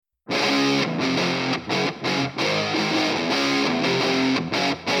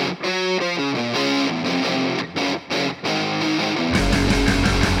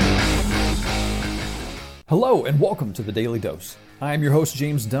Hello and welcome to the Daily Dose. I am your host,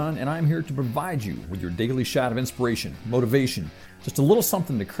 James Dunn, and I'm here to provide you with your daily shot of inspiration, motivation, just a little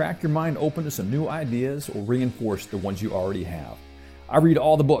something to crack your mind open to some new ideas or reinforce the ones you already have. I read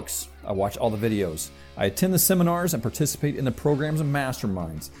all the books, I watch all the videos, I attend the seminars and participate in the programs and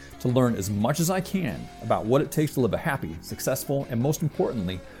masterminds to learn as much as I can about what it takes to live a happy, successful, and most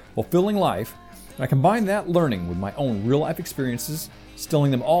importantly, fulfilling life. And I combine that learning with my own real-life experiences,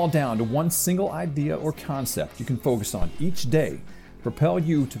 distilling them all down to one single idea or concept you can focus on each day to propel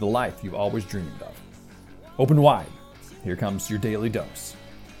you to the life you've always dreamed of. Open wide. Here comes your Daily Dose.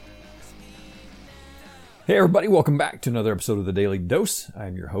 Hey everybody, welcome back to another episode of the Daily Dose.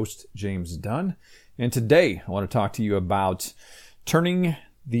 I'm your host, James Dunn. And today I want to talk to you about turning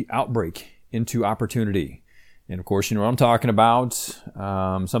the outbreak into opportunity. And of course, you know what I'm talking about.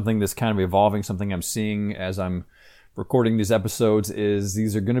 Something that's kind of evolving, something I'm seeing as I'm recording these episodes is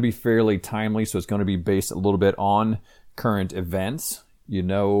these are going to be fairly timely. So it's going to be based a little bit on current events. You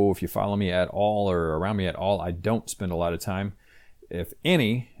know, if you follow me at all or around me at all, I don't spend a lot of time, if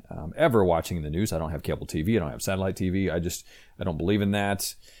any, ever watching the news. I don't have cable TV. I don't have satellite TV. I don't believe in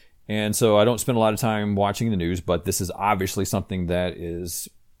that. And so I don't spend a lot of time watching the news, but this is obviously something that is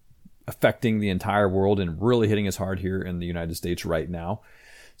affecting the entire world and really hitting us hard here in the United States right now.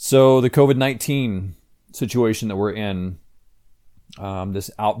 So the COVID-19 situation that we're in,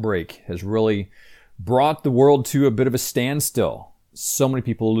 this outbreak has really brought the world to a bit of a standstill. So many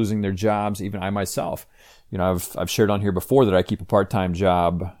people losing their jobs, even I myself. You know, I've shared on here before that I keep a part-time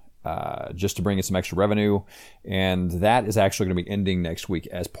job just to bring in some extra revenue, and that is actually going to be ending next week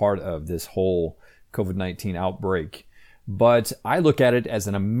as part of this whole COVID-19 outbreak. But I look at it as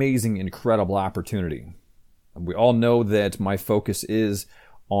an amazing, incredible opportunity. We all know that my focus is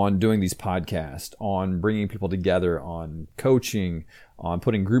on doing these podcasts, on bringing people together, on coaching, on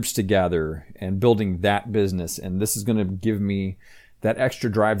putting groups together and building that business. And this is going to give me that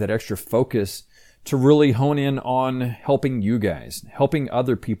extra drive, that extra focus to really hone in on helping you guys, helping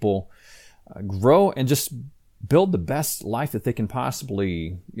other people grow and just build the best life that they can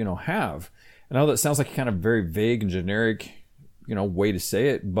possibly, have. I know that sounds like a kind of very vague and generic, way to say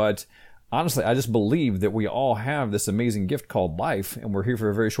it, but honestly, I just believe that we all have this amazing gift called life, and we're here for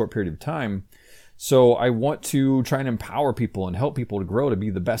a very short period of time. So I want to try and empower people and help people to grow to be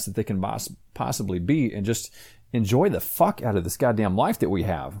the best that they can possibly be and just enjoy the fuck out of this goddamn life that we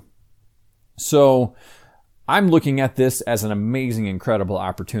have. So I'm looking at this as an amazing, incredible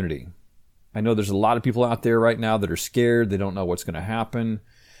opportunity. I know there's a lot of people out there right now that are scared. They don't know what's going to happen.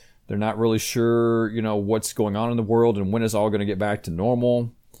 They're not really sure, what's going on in the world and when it's all going to get back to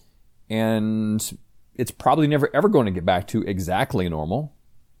normal. And it's probably never ever going to get back to exactly normal.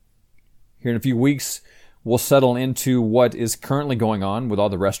 Here in a few weeks, we'll settle into what is currently going on with all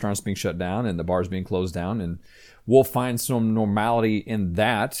the restaurants being shut down and the bars being closed down. And we'll find some normality in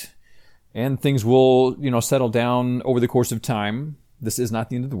that. And things will, settle down over the course of time. This is not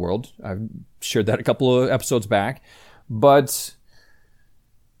the end of the world. I've shared that a couple of episodes back. But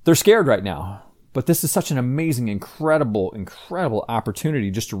they're scared right now. But this is such an amazing, incredible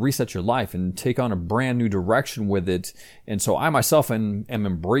opportunity just to reset your life and take on a brand new direction with it. And so I myself am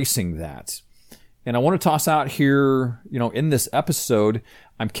embracing that. And I want to toss out here, in this episode,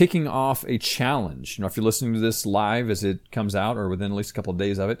 I'm kicking off a challenge. If you're listening to this live as it comes out or within at least a couple of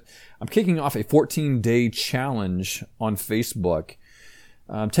days of it, I'm kicking off a 14-day challenge on Facebook.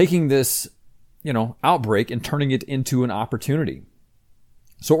 Taking this, outbreak and turning it into an opportunity.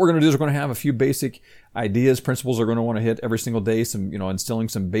 So what we're going to do is we're going to have a few basic ideas, principles we're going to want to hit every single day, some, instilling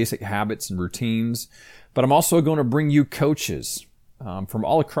some basic habits and routines. But I'm also going to bring you coaches from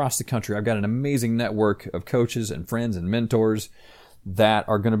all across the country. I've got an amazing network of coaches and friends and mentors that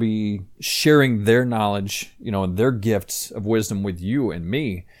are going to be sharing their knowledge, and their gifts of wisdom with you and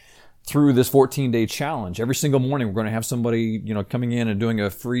me through this 14-day challenge. Every single morning, we're going to have somebody, coming in and doing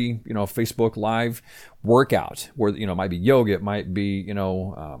a free, Facebook Live workout where, it might be yoga, it might be,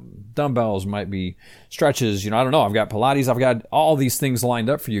 dumbbells, might be stretches, I don't know. I've got Pilates, I've got all these things lined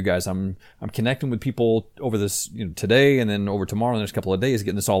up for you guys. I'm connecting with people over this, today and then over tomorrow, the next couple of days,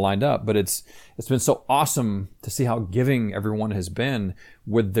 getting this all lined up. But it's been so awesome to see how giving everyone has been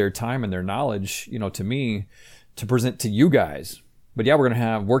with their time and their knowledge, to me, to present to you guys. But yeah, we're going to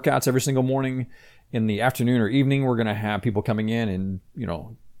have workouts every single morning. In the afternoon or evening, we're going to have people coming in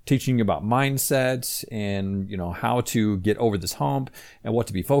and, teaching you about mindsets and, how to get over this hump and what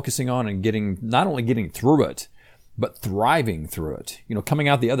to be focusing on and not only getting through it, but thriving through it. Coming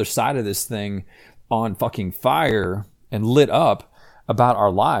out the other side of this thing on fucking fire and lit up about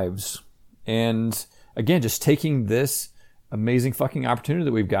our lives. And again, just taking this amazing fucking opportunity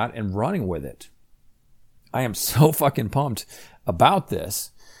that we've got and running with it. I am so fucking pumped about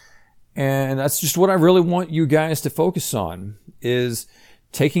this. And that's just what I really want you guys to focus on, is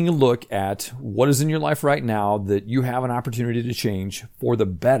taking a look at what is in your life right now that you have an opportunity to change for the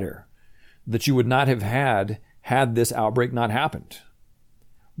better, that you would not have had this outbreak not happened.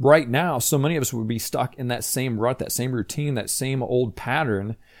 Right now, so many of us would be stuck in that same rut, that same routine, that same old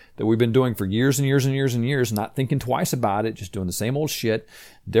pattern that we've been doing for years and years and years and years, not thinking twice about it, just doing the same old shit,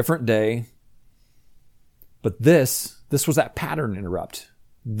 different day. But this was that pattern interrupt.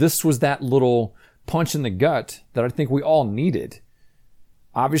 This was that little punch in the gut that I think we all needed.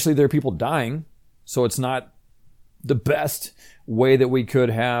 Obviously, there are people dying, so it's not the best way that we could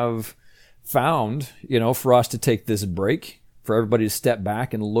have found, for us to take this break, for everybody to step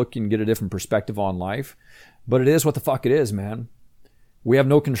back and look and get a different perspective on life. But it is what the fuck it is, man. We have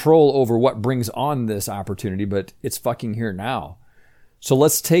no control over what brings on this opportunity, but it's fucking here now. So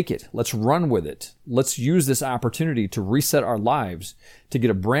let's take it. Let's run with it. Let's use this opportunity to reset our lives, to get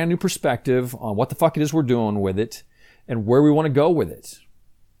a brand new perspective on what the fuck it is we're doing with it and where we want to go with it.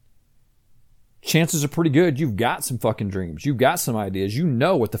 Chances are pretty good you've got some fucking dreams. You've got some ideas. You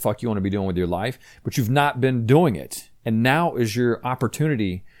know what the fuck you want to be doing with your life, but you've not been doing it. And now is your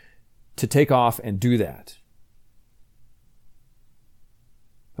opportunity to take off and do that.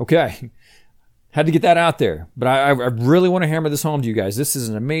 Okay. Had to get that out there. But I really want to hammer this home to you guys. This is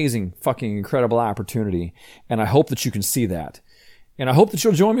an amazing, fucking incredible opportunity. And I hope that you can see that. And I hope that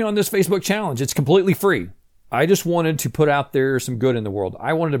you'll join me on this Facebook challenge. It's completely free. I just wanted to put out there some good in the world.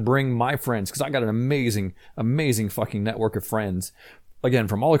 I wanted to bring my friends, because I got an amazing, amazing fucking network of friends. Again,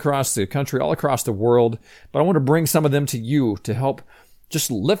 from all across the country, all across the world. But I want to bring some of them to you to help just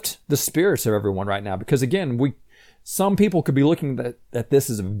lift the spirits of everyone right now. Because again, some people could be looking at this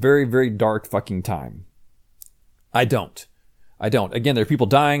as a very, very dark fucking time. I don't. Again, there are people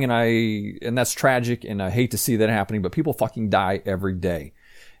dying and that's tragic, and I hate to see that happening, but people fucking die every day.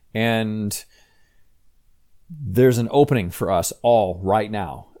 And there's an opening for us all right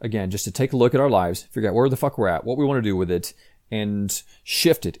now. Again, just to take a look at our lives, figure out where the fuck we're at, what we want to do with it, and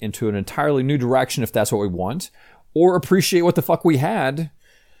shift it into an entirely new direction if that's what we want, or appreciate what the fuck we had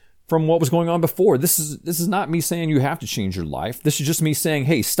from what was going on before. This is not me saying you have to change your life. This is just me saying,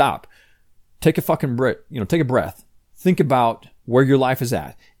 hey, stop. Take a fucking breath. Take a breath. Think about where your life is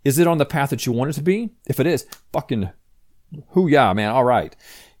at. Is it on the path that you want it to be? If it is, fucking hoo-yah, man. All right.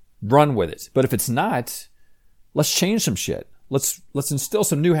 Run with it. But if it's not, let's change some shit. Let's instill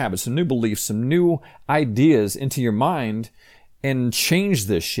some new habits, some new beliefs, some new ideas into your mind and change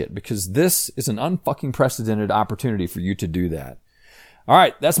this shit, because this is an unfucking precedented opportunity for you to do that. All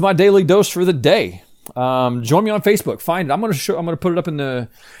right, that's my daily dose for the day. Join me on Facebook. Find it. I'm gonna put it up in the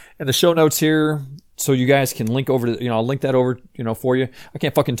show notes here, so you guys can link over to, I'll link that over, for you. I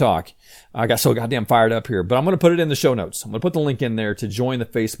can't fucking talk. I got so goddamn fired up here, but I'm gonna put it in the show notes. I'm gonna put the link in there to join the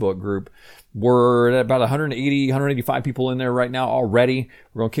Facebook group. We're at about 180, 185 people in there right now already.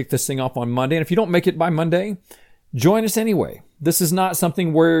 We're gonna kick this thing off on Monday, and if you don't make it by Monday, join us anyway. This is not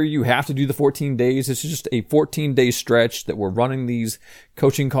something where you have to do the 14 days. It's just a 14-day stretch that we're running these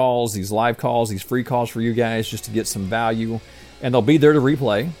coaching calls, these live calls, these free calls for you guys just to get some value. And they'll be there to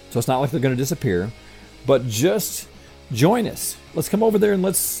replay, so it's not like they're going to disappear. But just join us. Let's come over there and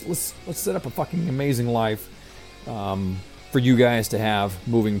let's set up a fucking amazing life for you guys to have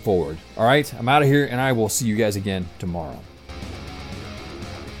moving forward. All right? I'm out of here, and I will see you guys again tomorrow.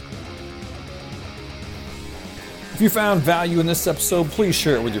 If you found value in this episode, please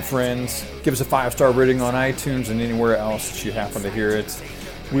share it with your friends. Give us a 5-star rating on iTunes and anywhere else that you happen to hear it.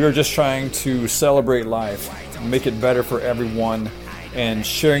 We are just trying to celebrate life, make it better for everyone, and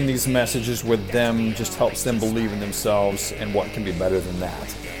sharing these messages with them just helps them believe in themselves and what can be better than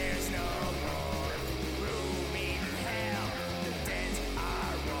that.